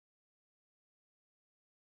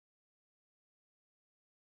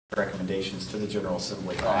recommendations to the General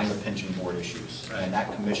Assembly on the pension board issues. Right. And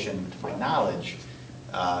that commission, to my knowledge,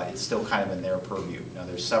 it's still kind of in their purview. Now,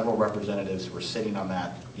 there's several representatives who are sitting on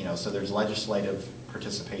that, so there's legislative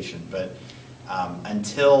participation. But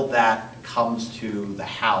until that comes to the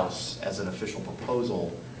House as an official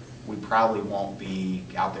proposal, we probably won't be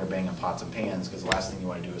out there banging pots and pans, because the last thing you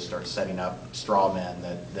want to do is start setting up straw men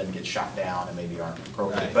that then get shot down and maybe aren't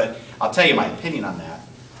appropriate. Right. But I'll tell you my opinion on that.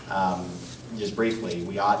 Just briefly,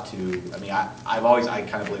 we ought to, I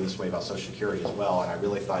kind of believe this way about Social Security as well, and I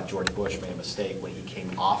really thought George Bush made a mistake when he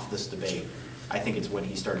came off this debate. I think it's when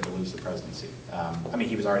he started to lose the presidency.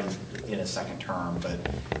 He was already in his second term, but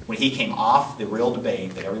when he came off the real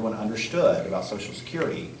debate that everyone understood about Social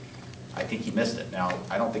Security, I think he missed it. Now,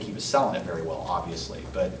 I don't think he was selling it very well, obviously,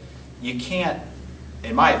 but you can't,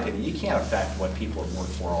 in my opinion, you can't affect what people have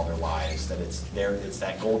worked for all their lives, that it's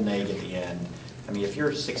that golden egg at the end. If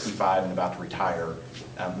you're 65 and about to retire,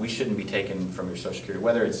 we shouldn't be taken from your Social Security,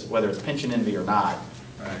 whether it's pension envy or not.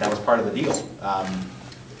 Right. That was part of the deal,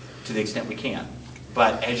 to the extent we can.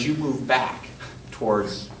 But as you move back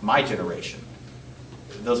towards my generation,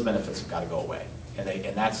 those benefits have got to go away, and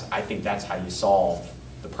I think that's how you solve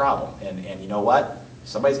the problem. And you know what?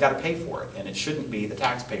 Somebody's got to pay for it, and it shouldn't be the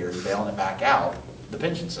taxpayers bailing it back out the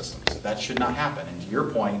pension systems. That should not happen. And to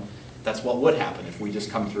your point, that's what would happen if we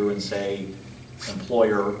just come through and say,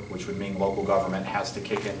 employer, which would mean local government, has to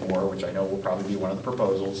kick in more, which I know will probably be one of the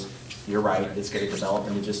proposals. You're right, it's going to develop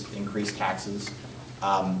into just increased taxes.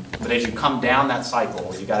 But as you come down that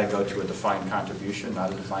cycle, you got to go to a defined contribution,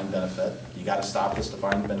 not a defined benefit. You got to stop this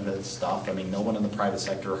defined benefit stuff. No one in the private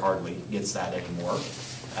sector hardly gets that anymore.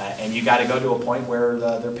 And you got to go to a point where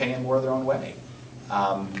they're paying more their own way.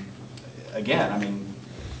 Again,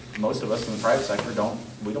 most of us in the private sector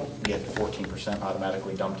we don't get 14%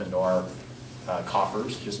 automatically dumped into our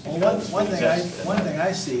coffers just because one thing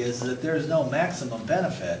I see is that there's no maximum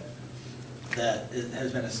benefit that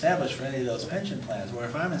has been established for any of those pension plans. Where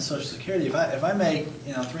if I'm in Social Security, if I make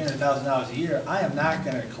 $300,000 a year, I am not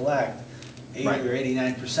going to collect 80 or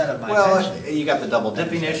 89% of my pension. Well, you got the double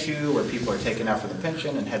dipping issue where people are taking out for the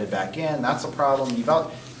pension and headed back in. That's a problem.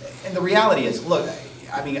 And the reality is, look,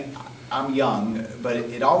 I'm young, but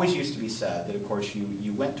it always used to be said that, of course,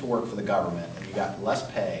 you went to work for the government and you got less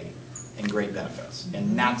pay and great benefits,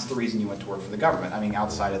 and that's the reason you went to work for the government.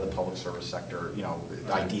 Outside of the public service sector,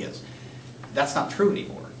 ideas. That's not true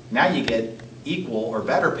anymore. Now you get equal or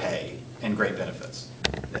better pay and great benefits.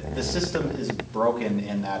 The system is broken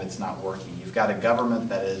in that it's not working. You've got a government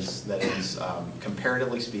that is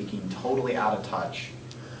comparatively speaking, totally out of touch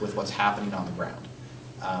with what's happening on the ground.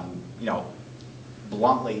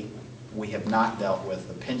 Bluntly, we have not dealt with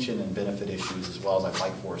the pension and benefit issues as well as I'd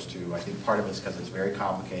like for us to. I think part of it's because it's very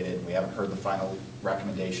complicated. We haven't heard the final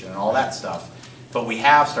recommendation and all that stuff. But we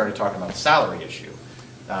have started talking about the salary issue.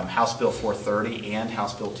 House Bill 430 and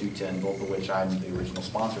House Bill 210, both of which I'm the original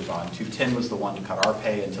sponsors on. 210 was the one to cut our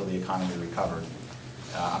pay until the economy recovered.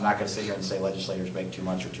 I'm not going to sit here and say legislators make too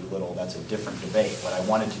much or too little. That's a different debate. What I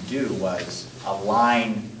wanted to do was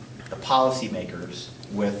align the policymakers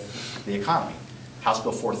with the economy. House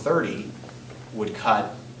Bill 430 would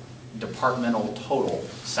cut departmental total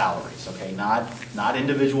salaries, okay? Not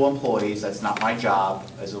individual employees. That's not my job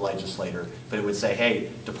as a legislator. But it would say,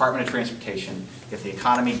 hey, Department of Transportation, if the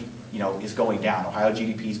economy, is going down, Ohio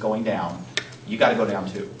GDP is going down, you got to go down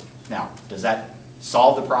too. Now, does that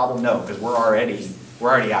solve the problem? No, because we're already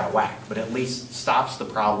out of whack. But at least stops the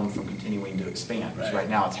problem from continuing to expand. Because right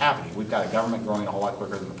now it's happening. We've got a government growing a whole lot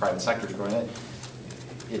quicker than the private sector is growing.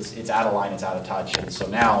 It's out of line, it's out of touch. And so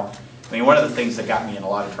now, one of the things that got me in a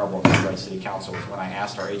lot of trouble at the City Council was when I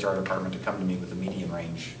asked our HR department to come to me with a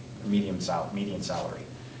median salary.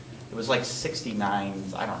 It was like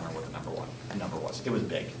 69, I don't remember what the number was. It was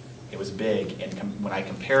big. It was big, and when I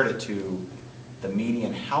compared it to the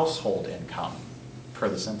median household income per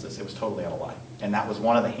the census, it was totally out of line. And that was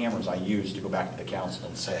one of the hammers I used to go back to the council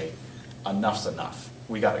and say, enough's enough.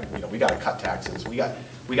 We got to cut taxes. We got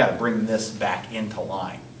to bring this back into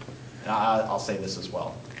line. And I'll say this as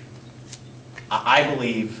well. I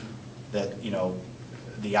believe that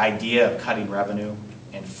the idea of cutting revenue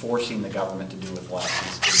and forcing the government to do with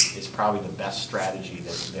less is probably the best strategy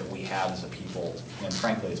that we have as a people and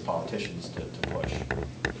frankly as politicians to push.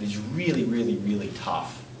 It is really, really, really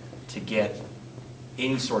tough to get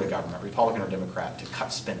any sort of government, Republican or Democrat, to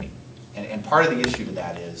cut spending. And part of the issue to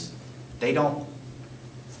that is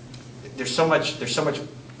there's so much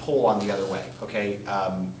pull on the other way. Okay,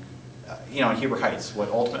 in Huber Heights, what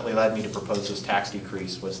ultimately led me to propose this tax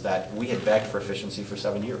decrease was that we had begged for efficiency for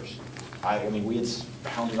 7 years. I mean, we had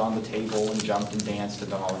pounded on the table and jumped and danced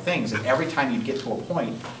and done all the things, and every time you'd get to a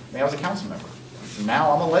point, I mean, I was a council member.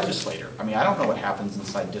 Now I'm a legislator. I mean, I don't know what happens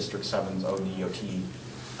inside District 7's ODOT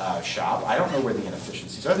shop. I don't know where the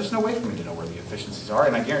inefficiencies are. There's no way for me to know where the efficiencies are,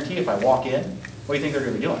 and I guarantee if I walk in, what do you think they're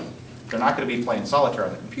going to be doing? They're not going to be playing solitaire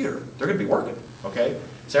on the computer. They're going to be working, okay?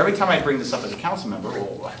 So every time I bring this up as a council member,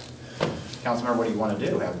 well, council member, what do you want to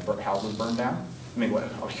do? Have houses burned down? I mean, what?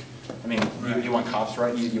 I mean, you want cops,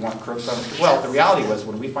 right? You want crooks on the street? Well, the reality was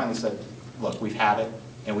when we finally said, look, we've had it,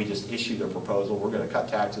 and we just issued a proposal. We're going to cut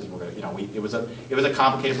taxes. We're going to, you know, it was a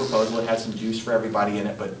complicated proposal. It had some juice for everybody in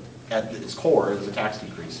it, but at its core, it was a tax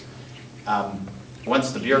decrease.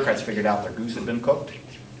 Once the bureaucrats figured out their goose had been cooked,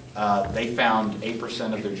 they found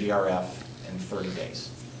 8% of their GRF in 30 days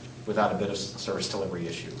without a bit of service delivery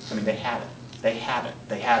issue. I mean, they had it. They had it.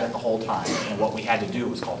 They had it the whole time, and what we had to do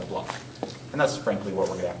was call the bluff. And that's frankly what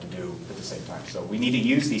we're going to have to do at the same time. So we need to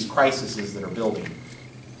use these crises that are building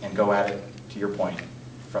and go at it, to your point,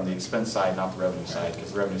 from the expense side, not the revenue side,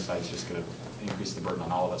 because the revenue side is just going to increase the burden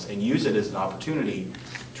on all of us, and use it as an opportunity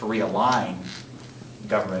to realign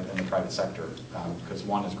government and the private sector, because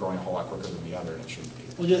one is growing a whole lot quicker than the other, and it shouldn't be.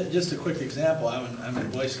 Well, just a quick example. I'm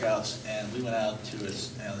in Boy Scouts, and we went out to the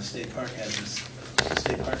state park has this. The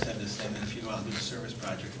state parks have this thing that if you go out and do a service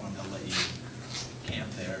project for them, they'll let you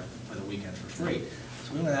camp there for the weekend for free.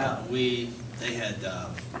 So we went out and they had,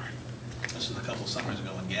 this was a couple summers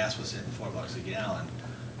ago when gas was hitting $4 a gallon,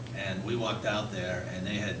 and we walked out there and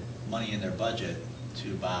they had money in their budget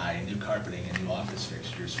to buy new carpeting and new office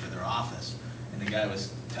fixtures for their office. And the guy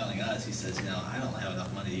was telling us, he says, you know, I don't have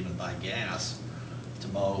enough money to even buy gas to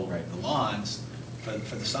mow the lawns for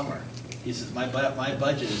the summer. He says, my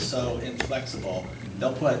budget is so inflexible.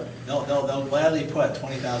 They'll gladly put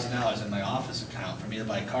 $20,000 in my office account for me to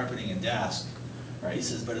buy carpeting and desks. Right. He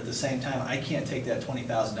says, but at the same time, I can't take that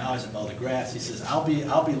 $20,000 and mow the grass. He says, I'll be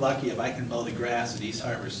lucky if I can mow the grass at East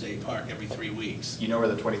Harbor State Park every 3 weeks. You know where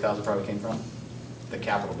the $20,000 probably came from? The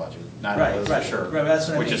capital budget. Not right, for sure. Right, that's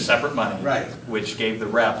what I mean. Which is separate money. Right. Which gave the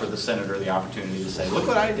rep or the senator the opportunity to say, look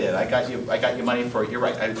what I did. I got you money for it. You're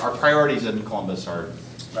right. Our priorities in Columbus are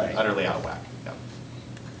utterly out of whack. Yeah.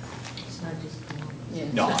 It's not just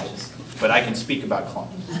Columbus. No, but I can speak about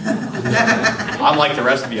Columbus. Unlike the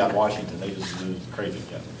rest of you out in Washington, they just do crazy.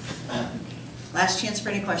 Yeah. Last chance for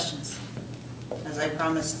any questions. As I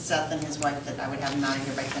promised Seth and his wife that I would have them out of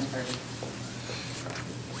here by 10:30.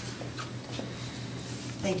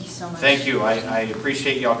 Thank you so much. Thank you. I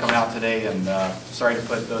appreciate you all coming out today, and sorry to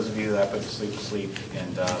put those of you that I put to sleep,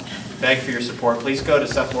 and beg for your support. Please go to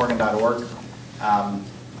sethmorgan.org.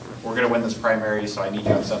 We're going to win this primary, so I need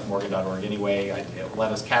you on sethmorgan.org anyway.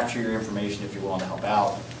 Let us capture your information if you're willing to help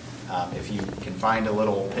out. If you can find a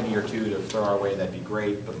little penny or two to throw our way, that'd be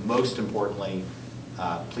great. But most importantly,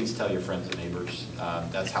 please tell your friends and neighbors.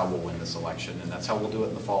 That's how we'll win this election, and that's how we'll do it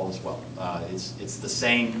in the fall as well. It's the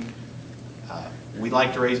same. We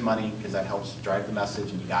like to raise money because that helps drive the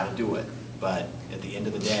message, and you got to do it. But at the end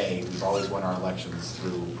of the day, we've always won our elections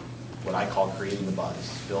through what I call creating the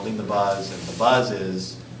buzz, building the buzz, and the buzz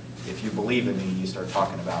is, if you believe in me, you start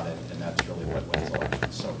talking about it, and that's really what wins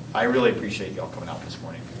elections. So I really appreciate you all coming out this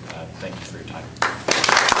morning. Thank you for your time.